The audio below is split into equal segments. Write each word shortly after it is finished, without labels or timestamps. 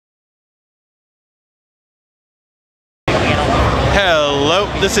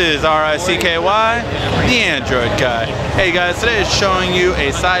This is RICKY, the Android guy. Hey guys, today is showing you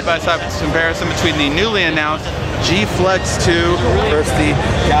a side-by-side comparison between the newly announced G Flex 2 versus the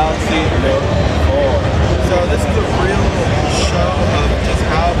Galaxy Note 4. So this is a real show of just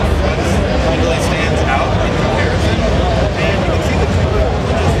how the Flex really stands out in comparison. And you can see the color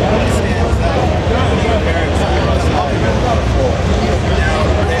just really stands out in comparison to the smaller Note 4. Now,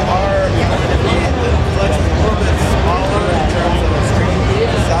 they are going to be, the Flex is a little bit smaller in terms of the screen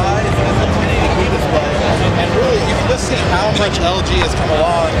size as a 1080p display, and really you can just see how much LG has come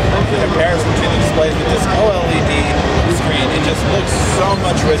along in comparison to the displays with this OLED screen. It just looks so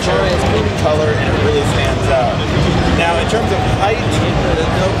much richer in color and it really stands out. Now in terms of height, the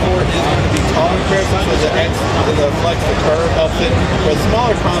Note 4 is going to be taller in comparison to the Flex. The curve helps it for a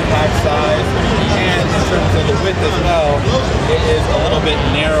smaller compact size, and in terms of the width as well, it is a little bit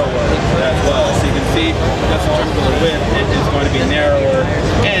narrower as well. So you can see just in terms of the width, it is going to be narrower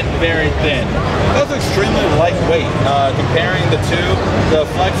and very thin. It's also extremely lightweight. Comparing the two, the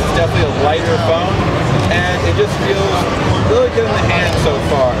Flex is definitely a lighter phone, and it just feels really good in the hand so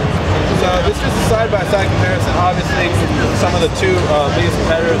far. So this is a side-by-side comparison. Obviously, some of the two biggest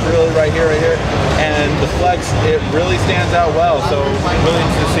competitors really right here, and the Flex, it really stands out well. So really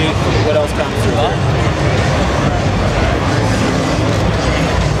interested to see what else comes through here.